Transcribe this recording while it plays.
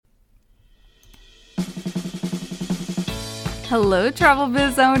Hello, travel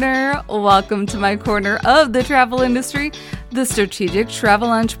biz owner. Welcome to my corner of the travel industry, the Strategic Travel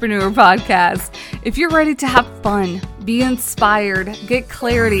Entrepreneur Podcast. If you're ready to have fun, be inspired, get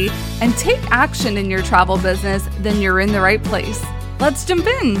clarity, and take action in your travel business, then you're in the right place. Let's jump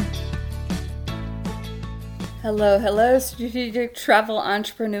in. Hello, strategic travel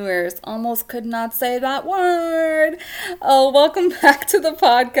entrepreneurs. Almost could not say that word. Oh, welcome back to the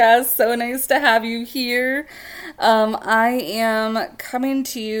podcast. So nice to have you here. I am coming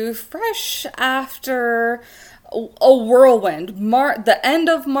to you fresh after a whirlwind. The end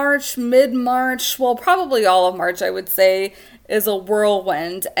of March, mid-March, well, probably all of March, I would say, is a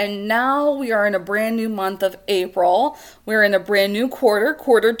whirlwind. And now we are in a brand new month of April. We're in a brand new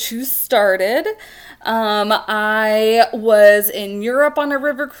quarter two started. I was in Europe on a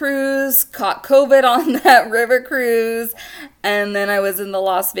river cruise, caught COVID on that river cruise, and then I was in the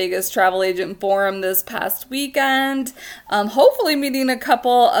Las Vegas Travel Agent Forum this past weekend, hopefully meeting a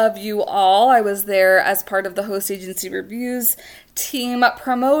couple of you all. I was there as part of the Host Agency Reviews team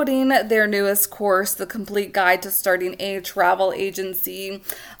promoting their newest course, The Complete Guide to Starting a Travel Agency.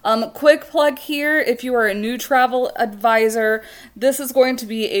 Quick plug here, if you are a new travel advisor, this is going to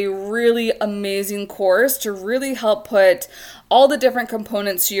be a really amazing course to really help put all the different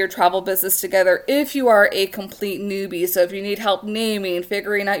components to your travel business together if you are a complete newbie. So if you need help naming,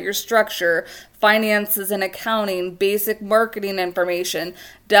 figuring out your structure, finances and accounting, basic marketing information,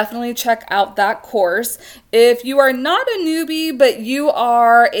 definitely check out that course. If you are not a newbie, but you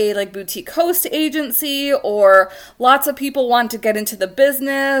are a boutique host agency, or lots of people want to get into the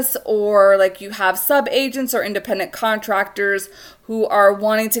business, or you have sub agents or independent contractors who are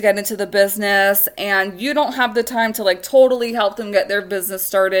wanting to get into the business and you don't have the time to totally help them get their business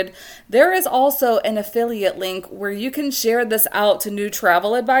started, there is also an affiliate link where you can share this out to new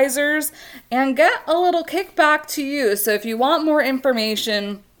travel advisors and get a little kickback to you. So if you want more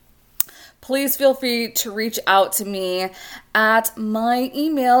information, please feel free to reach out to me at my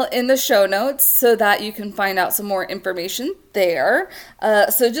email in the show notes so that you can find out some more information there.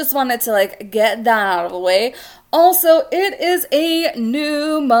 So just wanted to get that out of the way. Also, it is a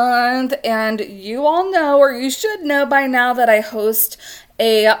new month, and you all know, or you should know by now, that I host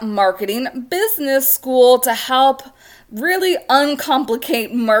a marketing business school to help really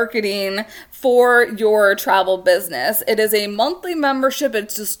uncomplicate marketing for your travel business. It is a monthly membership.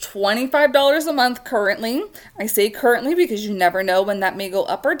 It's just $25 a month currently. I say currently because you never know when that may go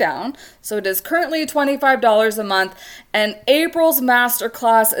up or down. So it is currently $25 a month. And April's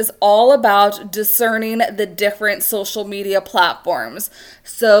masterclass is all about discerning the different social media platforms.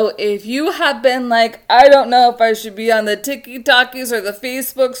 So if you have been I don't know if I should be on the TikToks or the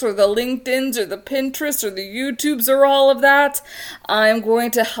Facebooks or the LinkedIn's or the Pinterest or the YouTubes or all of that, I'm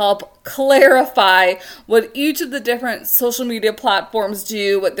going to help clarify what each of the different social media platforms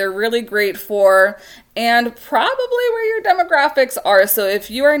do, what they're really great for, and probably where your demographics are. So if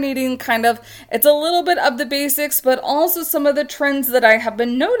you are needing it's a little bit of the basics, but also some of the trends that I have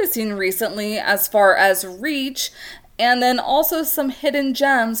been noticing recently as far as reach, and then also some hidden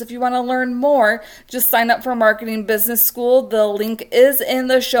gems. If you want to learn more, just sign up for Marketing Business School. The link is in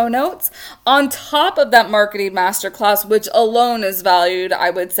the show notes. On top of that marketing masterclass, which alone is valued, I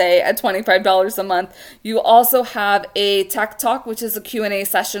would say, at $25 a month, you also have a tech talk, which is a Q&A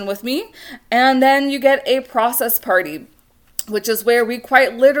session with me. And then you get a process party, which is where we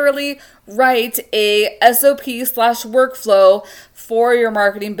quite literally write a SOP/workflow for your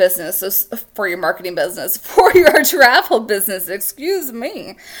marketing business, for your travel business, excuse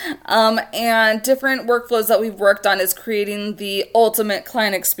me. And different workflows that we've worked on is creating the ultimate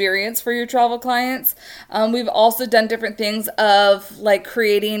client experience for your travel clients. We've also done different things of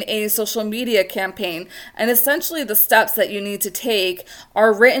creating a social media campaign, and essentially the steps that you need to take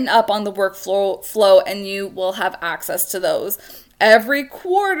are written up on the workflow, and you will have access to those. Every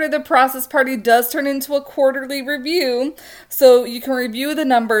quarter, the process party does turn into a quarterly review, so you can review the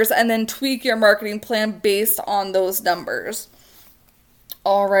numbers and then tweak your marketing plan based on those numbers.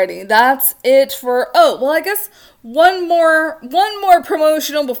 Alrighty, that's it for, I guess one more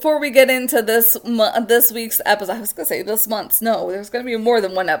promotional before we get into this week's episode. I was going to say this month's. No, there's going to be more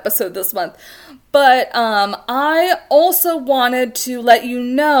than one episode this month. But I also wanted to let you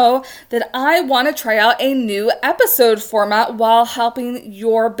know that I want to try out a new episode format while helping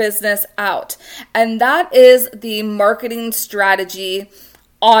your business out. And that is the marketing strategy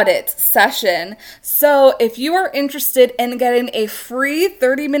audit session. So if you are interested in getting a free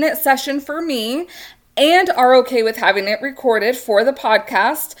 30-minute session for me and are okay with having it recorded for the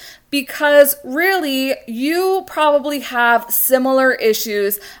podcast, because really you probably have similar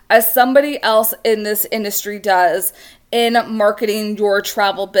issues as somebody else in this industry does in marketing your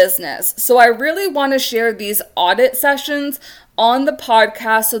travel business. So I really want to share these audit sessions on the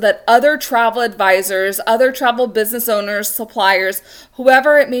podcast so that other travel advisors, other travel business owners, suppliers,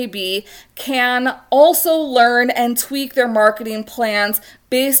 whoever it may be, can also learn and tweak their marketing plans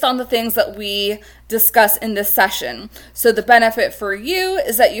based on the things that we discuss in this session. So the benefit for you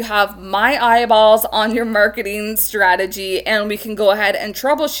is that you have my eyeballs on your marketing strategy, and we can go ahead and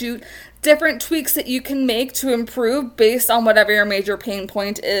troubleshoot different tweaks that you can make to improve based on whatever your major pain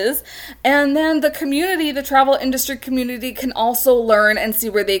point is. And then the community, the travel industry community, can also learn and see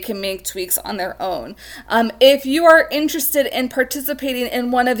where they can make tweaks on their own. If you are interested in participating in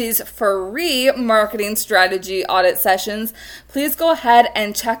one of these free marketing strategy audit sessions, please go ahead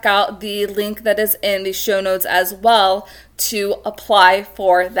and check out the link that is in the show notes as well to apply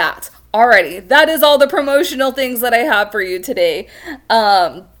for that. Alrighty, that is all the promotional things that I have for you today.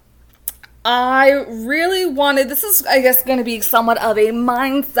 I really wanted, this is, I guess, going to be somewhat of a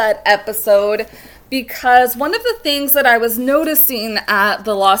mindset episode, because one of the things that I was noticing at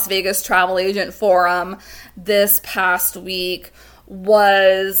the Las Vegas Travel Agent Forum this past week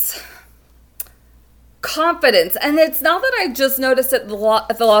was confidence. And it's not that I just noticed it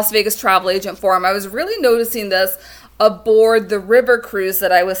at the Las Vegas Travel Agent Forum. I was really noticing this aboard the river cruise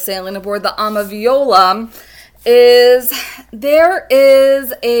that I was sailing aboard, the Amaviola. There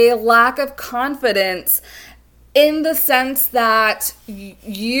is a lack of confidence in the sense that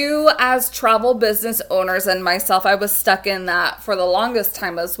you as travel business owners, and myself, I was stuck in that for the longest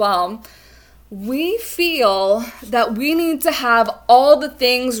time as well, we feel that we need to have all the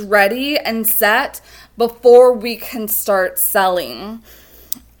things ready and set before we can start selling.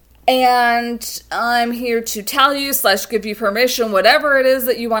 And I'm here to tell you / give you permission, whatever it is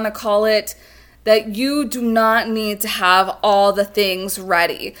that you want to call it, that you do not need to have all the things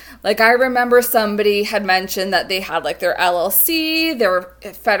ready. Like, I remember somebody had mentioned that they had like their LLC, their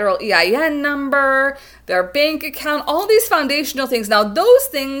federal EIN number, their bank account, all these foundational things. Now, those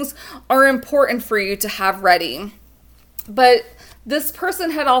things are important for you to have ready. But this person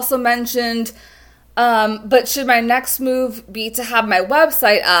had also mentioned, but should my next move be to have my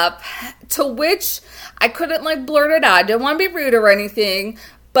website up? To which I couldn't like blurt it out. I didn't want to be rude or anything.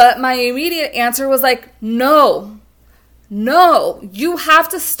 But my immediate answer was like, no, you have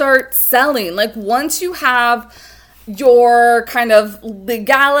to start selling. Like, once you have your kind of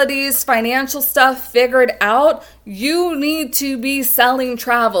legalities, financial stuff figured out, you need to be selling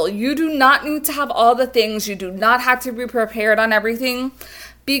travel. You do not need to have all the things. You do not have to be prepared on everything,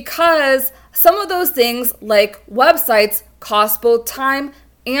 because some of those things, like websites, cost both time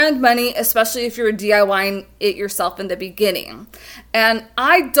and money, especially if you're DIYing it yourself in the beginning. And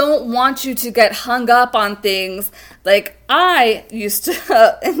I don't want you to get hung up on things like I used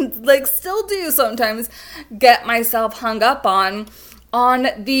to, and like still do sometimes, get myself hung up on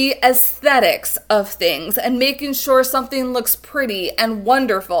the aesthetics of things and making sure something looks pretty and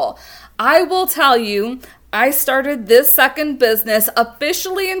wonderful. I will tell you, I started this second business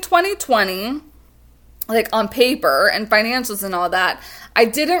officially in 2020, like on paper and financials and all that. I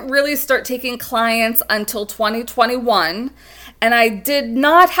didn't really start taking clients until 2021, and I did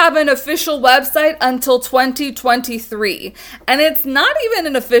not have an official website until 2023. And it's not even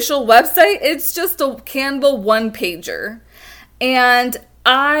an official website, it's just a Canva one-pager. And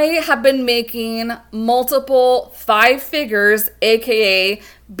I have been making multiple 5 figures, aka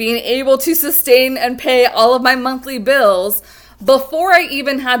being able to sustain and pay all of my monthly bills, before I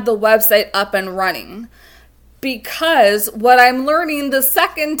even had the website up and running. Because what I'm learning the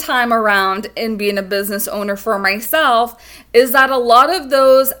second time around in being a business owner for myself is that a lot of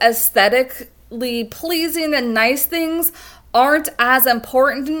those aesthetically pleasing and nice things aren't as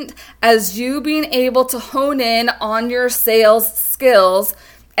important as you being able to hone in on your sales skills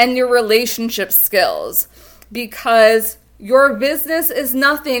and your relationship skills. Because your business is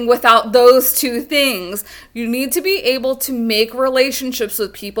nothing without those two things. You need to be able to make relationships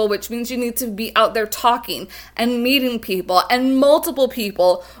with people, which means you need to be out there talking and meeting people and multiple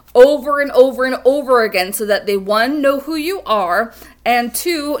people over and over and over again, so that they, 1, know who you are, and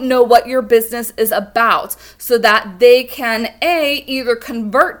 2, know what your business is about, so that they can A, either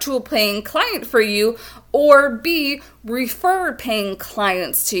convert to a paying client for you, or B, refer paying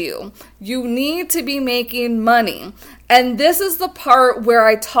clients to you. You need to be making money. And this is the part where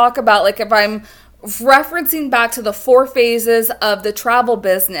I talk about, like, if I'm referencing back to the 4 phases of the travel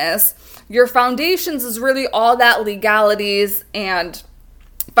business, your foundations is really all that legalities and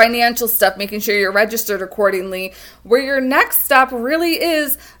financial stuff, making sure you're registered accordingly, where your next step really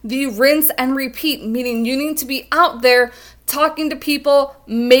is the rinse and repeat, meaning you need to be out there talking to people,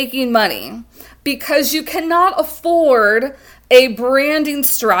 making money, because you cannot afford a branding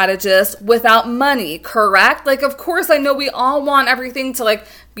strategist without money, correct? Like, of course, I know we all want everything to like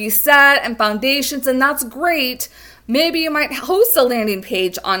be set and foundations, and that's great. Maybe you might host a landing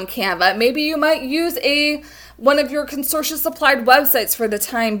page on Canva. Maybe you might use one of your consortia supplied websites for the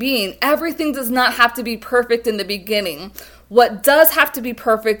time being. Everything does not have to be perfect in the beginning. What does have to be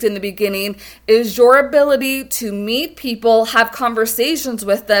perfect in the beginning is your ability to meet people, have conversations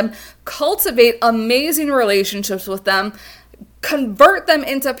with them, cultivate amazing relationships with them, convert them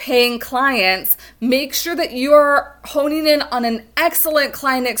into paying clients, make sure that you are honing in on an excellent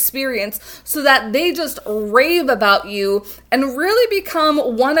client experience so that they just rave about you and really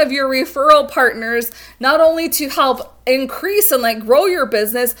become one of your referral partners, not only to help increase and like grow your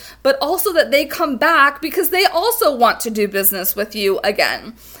business, but also that they come back because they also want to do business with you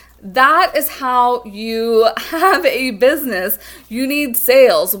again. That is how you have a business. You need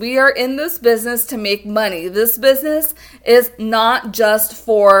sales. We are in this business to make money. This business is not just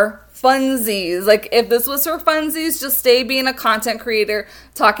for funsies. Like, if this was for funsies, just stay being a content creator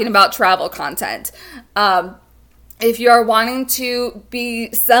talking about travel content. If you are wanting to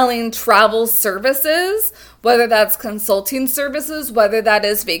be selling travel services, whether that's consulting services, whether that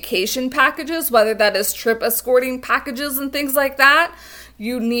is vacation packages, whether that is trip escorting packages and things like that,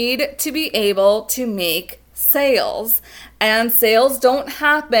 you need to be able to make sales. And sales don't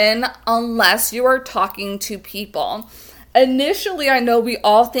happen unless you are talking to people. Initially, I know we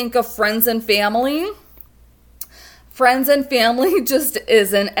all think of friends and family. Friends and family just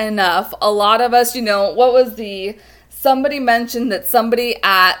isn't enough. A lot of us, somebody mentioned that somebody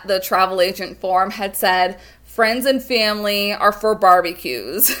at the travel agent forum had said, friends and family are for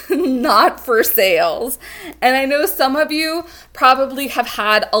barbecues, not for sales. And I know some of you probably have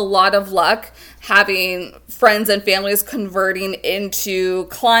had a lot of luck having friends and families converting into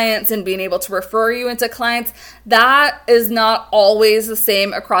clients and being able to refer you into clients. That is not always the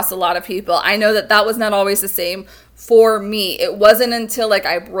same across a lot of people. I know that was not always the same for me. It wasn't until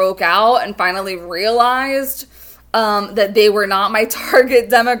I broke out and finally realized that they were not my target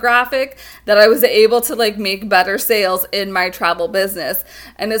demographic that I was able to make better sales in my travel business.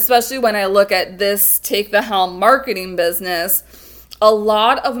 And especially when I look at this Take the Helm marketing business, a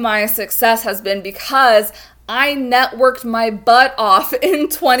lot of my success has been because I networked my butt off in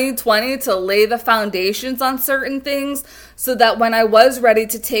 2020 to lay the foundations on certain things so that when I was ready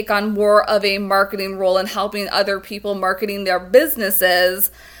to take on more of a marketing role and helping other people marketing their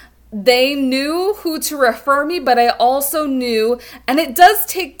businesses, they knew who to refer me, but I also knew, and it does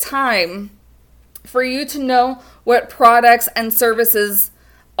take time for you to know what products and services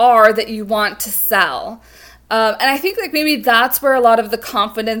are that you want to sell. And I think maybe that's where a lot of the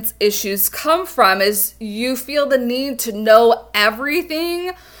confidence issues come from, is you feel the need to know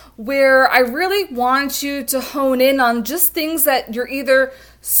everything, where I really want you to hone in on just things that you're either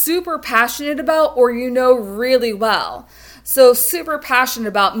super passionate about or really well. So super passionate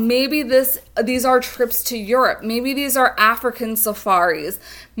about, maybe these are trips to Europe. Maybe these are African safaris.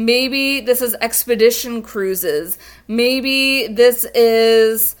 Maybe this is expedition cruises. Maybe this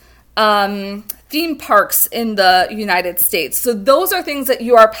is theme parks in the United States. So those are things that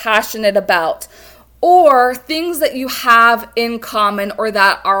you are passionate about, or things that you have in common or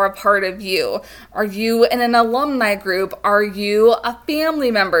that are a part of you. Are you in an alumni group? Are you a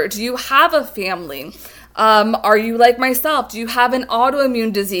family member? Do you have a family? Are you like myself? Do you have an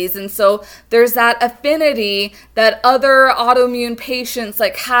autoimmune disease? And so there's that affinity that other autoimmune patients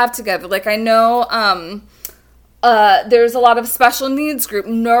have together. I know there's a lot of special needs group,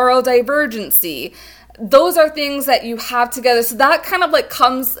 neurodivergency. Those are things that you have together. So that kind of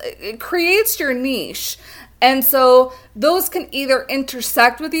it creates your niche. And so those can either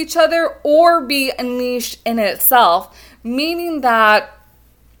intersect with each other or be a niche in itself, meaning that,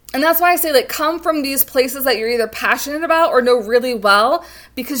 and that's why I say come from these places that you're either passionate about or know really well,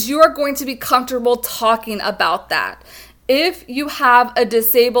 because you are going to be comfortable talking about that. If you have a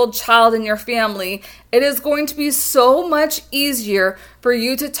disabled child in your family, it is going to be so much easier for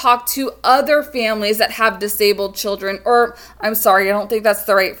you to talk to other families that have disabled children, or I'm sorry, I don't think that's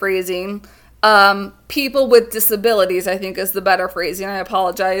the right phrasing. People with disabilities, I think, is the better phrasing. I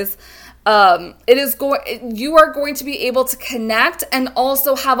apologize. You are going to be able to connect and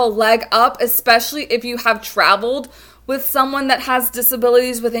also have a leg up, especially if you have traveled with someone that has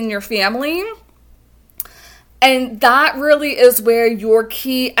disabilities within your family. And that really is where your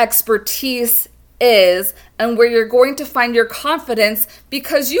key expertise is and where you're going to find your confidence,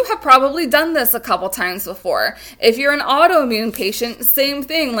 because you have probably done this a couple times before. If you're an autoimmune patient, same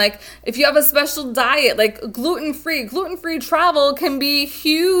thing. Like if you have a special diet, like gluten-free travel can be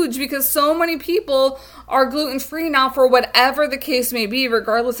huge because so many people are gluten-free now for whatever the case may be,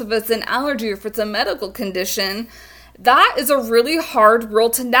 regardless if it's an allergy or if it's a medical condition. That is a really hard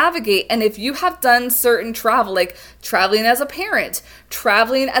world to navigate. And if you have done certain travel, like traveling as a parent,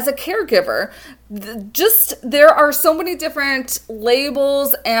 traveling as a caregiver, there are so many different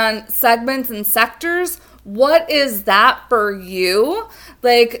labels and segments and sectors. What is that for you?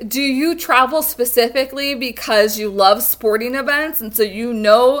 Like, do you travel specifically because you love sporting events and so you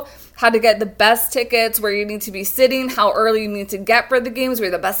know how to get the best tickets, where you need to be sitting, how early you need to get for the games,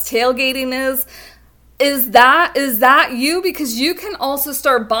 where the best tailgating is? Is that you? Because you can also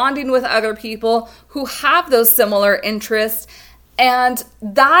start bonding with other people who have those similar interests, and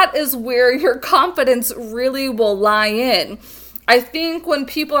that is where your confidence really will lie in. I think when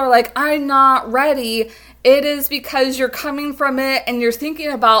people are like, I'm not ready, it is because you're coming from it and you're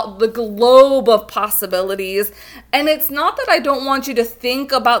thinking about the globe of possibilities. And it's not that I don't want you to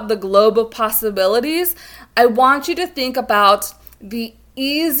think about the globe of possibilities. I want you to think about the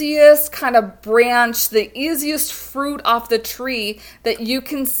easiest kind of branch, the easiest fruit off the tree that you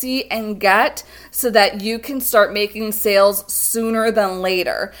can see and get, so that you can start making sales sooner than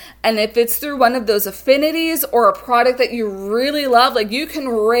later. And if it's through one of those affinities or a product that you really love, like you can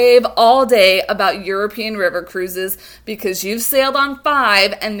rave all day about European river cruises because you've sailed on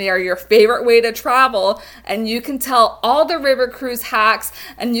 5 and they are your favorite way to travel, and you can tell all the river cruise hacks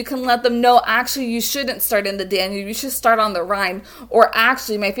and you can let them know, actually you shouldn't start in the Danube, you should start on the Rhine, or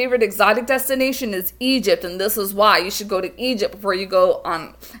actually my favorite exotic destination is Egypt and this is why you should go to Egypt before you go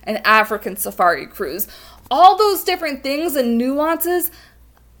on an African safari cruise. All those different things and nuances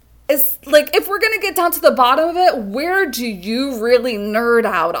is like, if we're going to get down to the bottom of it, where do you really nerd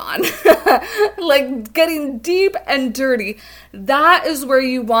out on? Like getting deep and dirty. That is where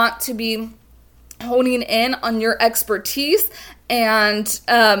you want to be honing in on your expertise. And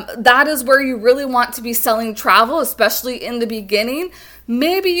that is where you really want to be selling travel, especially in the beginning.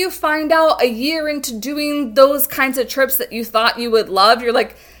 Maybe you find out a year into doing those kinds of trips that you thought you would love, you're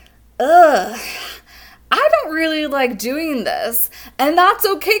like, ugh, I don't really like doing this. And that's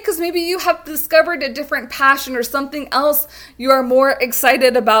okay, because maybe you have discovered a different passion or something else you are more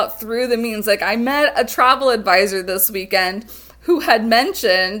excited about through the means. Like I met a travel advisor this weekend who had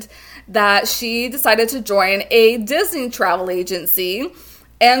mentioned that she decided to join a Disney travel agency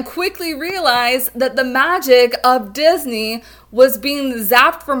and quickly realized that the magic of Disney was being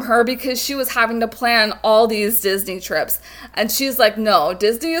zapped from her because she was having to plan all these Disney trips. And she's like, no,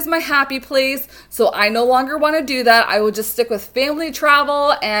 Disney is my happy place, so I no longer want to do that. I will just stick with family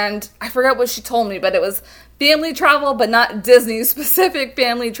travel. And I forgot what she told me, but it was family travel, but not Disney specific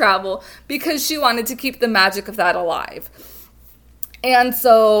family travel, because she wanted to keep the magic of that alive. And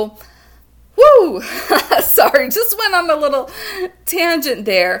so, woo, sorry, just went on a little tangent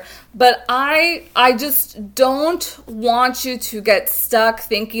there. But I just don't want you to get stuck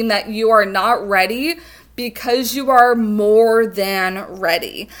thinking that you are not ready, because you are more than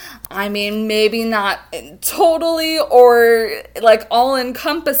ready. I mean, maybe not totally or like all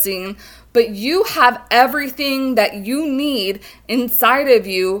encompassing, but you have everything that you need inside of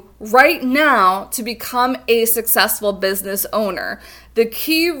you right now to become a successful business owner. The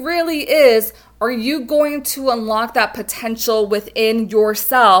key really is, are you going to unlock that potential within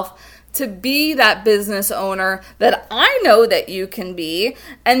yourself to be that business owner that I know that you can be,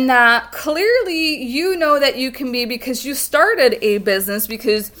 and that clearly you know that you can be because you started a business,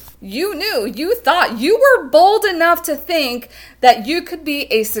 because you thought you were bold enough to think that you could be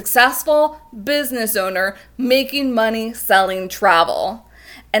a successful business owner making money selling travel.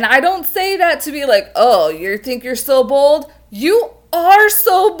 And I don't say that to be like, oh, you think you're so bold? You are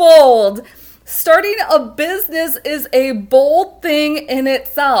so bold. Starting a business is a bold thing in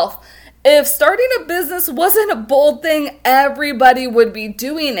itself. If starting a business wasn't a bold thing, everybody would be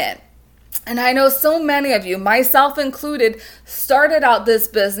doing it. And I know so many of you, myself included, started out this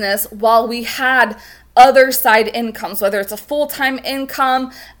business while we had other side incomes, whether it's a full-time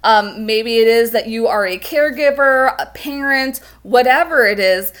income, maybe it is that you are a caregiver, a parent, whatever it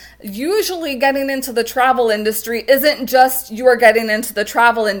is. Usually getting into the travel industry isn't just you are getting into the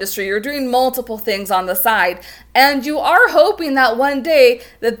travel industry. You're doing multiple things on the side. And you are hoping that one day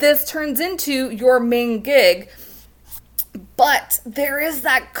that this turns into your main gig. But there is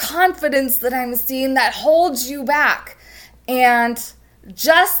that confidence that I'm seeing that holds you back. And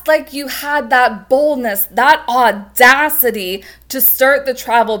Just like you had that boldness, that audacity to start the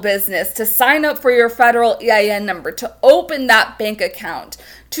travel business, to sign up for your federal EIN number, to open that bank account,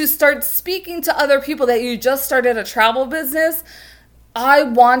 to start speaking to other people that you just started a travel business, I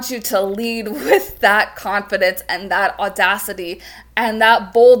want you to lead with that confidence and that audacity and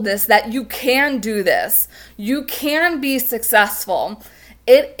that boldness that you can do this. You can be successful.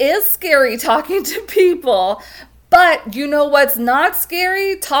 It is scary talking to people, but you know what's not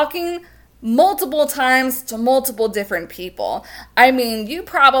scary? Talking multiple times to multiple different people. I mean, you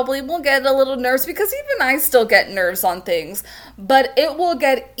probably will get a little nervous because even I still get nerves on things, but it will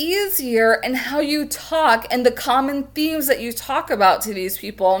get easier in how you talk, and the common themes that you talk about to these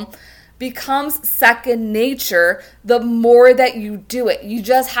people becomes second nature the more that you do it. You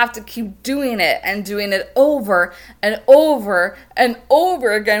just have to keep doing it and doing it over and over and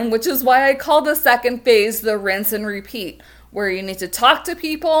over again, which is why I call the second phase the rinse and repeat, where you need to talk to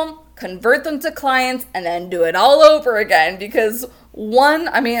people, convert them to clients, and then do it all over again. Because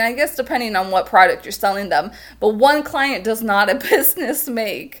I guess depending on what product you're selling them, but one client does not a business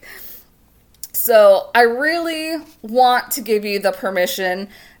make. So I really want to give you the permission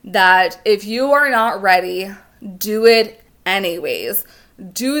that if you are not ready, do it anyways.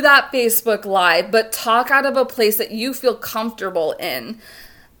 Do that Facebook Live, but talk out of a place that you feel comfortable in.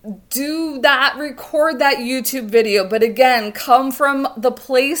 Do that, record that YouTube video, but again, come from the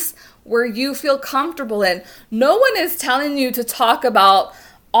place where you feel comfortable in. No one is telling you to talk about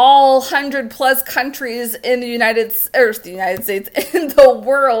all 100 plus countries in the United States, in the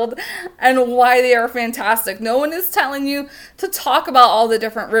world, and why they are fantastic. No one is telling you to talk about all the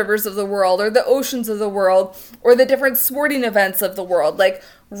different rivers of the world or the oceans of the world or the different sporting events of the world. Like,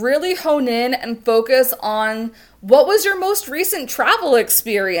 really hone in and focus on what was your most recent travel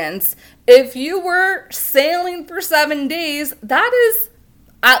experience. If you were sailing for 7 days, that is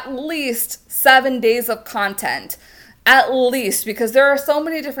at least 7 days of content. At least, because there are so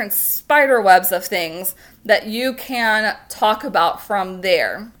many different spider webs of things that you can talk about from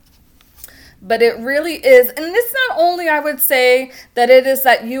there. But it really is, and it's not only, I would say, that it is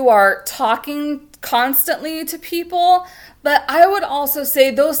that you are talking constantly to people, but I would also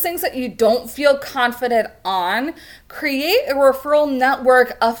say those things that you don't feel confident on, create a referral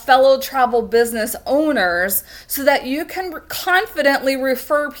network of fellow travel business owners so that you can confidently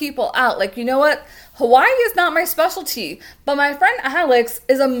refer people out. Like, you know what? Hawaii is not my specialty, but my friend Alex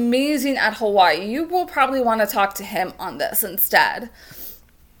is amazing at Hawaii. You will probably want to talk to him on this instead.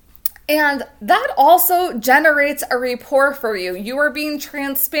 And that also generates a rapport for you. You are being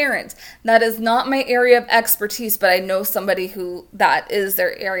transparent. That is not my area of expertise, but I know somebody who that is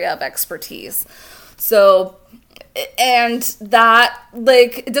their area of expertise. So, and that,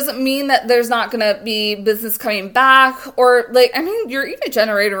 like, it doesn't mean that there's not going to be business coming back, or, like, I mean, you're even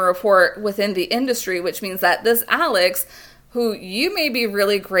generating a rapport within the industry, which means that this Alex, who you may be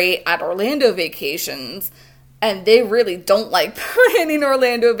really great at Orlando vacations, and they really don't like planning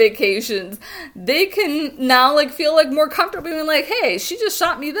Orlando vacations, they can now, like, feel, like, more comfortable being like, hey, she just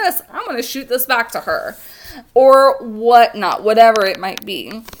shot me this, I'm going to shoot this back to her, or whatnot, whatever it might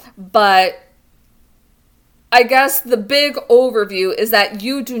be. But I guess the big overview is that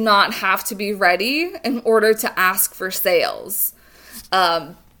you do not have to be ready in order to ask for sales.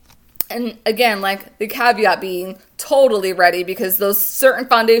 And again, like, the caveat being totally ready, because those certain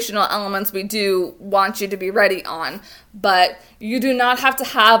foundational elements we do want you to be ready on. But you do not have to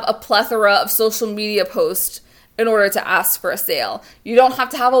have a plethora of social media posts in order to ask for a sale. You don't have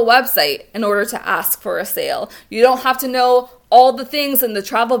to have a website in order to ask for a sale. You don't have to know all the things in the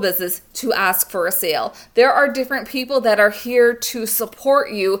travel business to ask for a sale. There are different people that are here to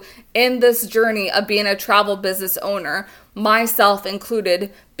support you in this journey of being a travel business owner, myself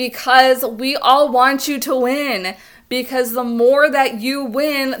included, because we all want you to win. Because the more that you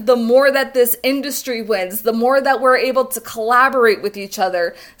win, the more that this industry wins, the more that we're able to collaborate with each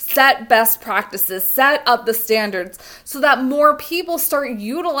other, set best practices, set up the standards, so that more people start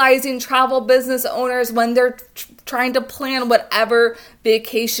utilizing travel business owners when they're trying to plan whatever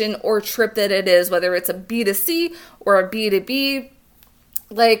vacation or trip that it is, whether it's a B2C or a B2B.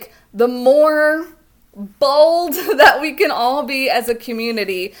 Like, the more bold that we can all be as a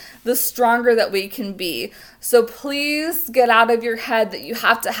community, the stronger that we can be. So please get out of your head that you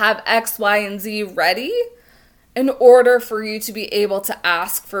have to have X, Y, and Z ready in order for you to be able to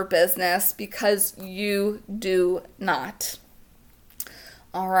ask for business, because you do not.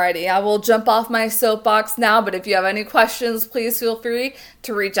 Alrighty, I will jump off my soapbox now, but if you have any questions, please feel free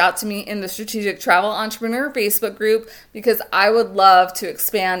to reach out to me in the Strategic Travel Entrepreneur Facebook group, because I would love to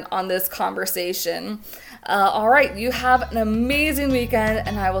expand on this conversation. All right, you have an amazing weekend,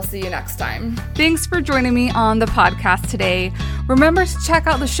 and I will see you next time. Thanks for joining me on the podcast today. Remember to check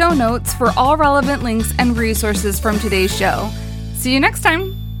out the show notes for all relevant links and resources from today's show. See you next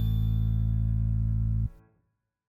time.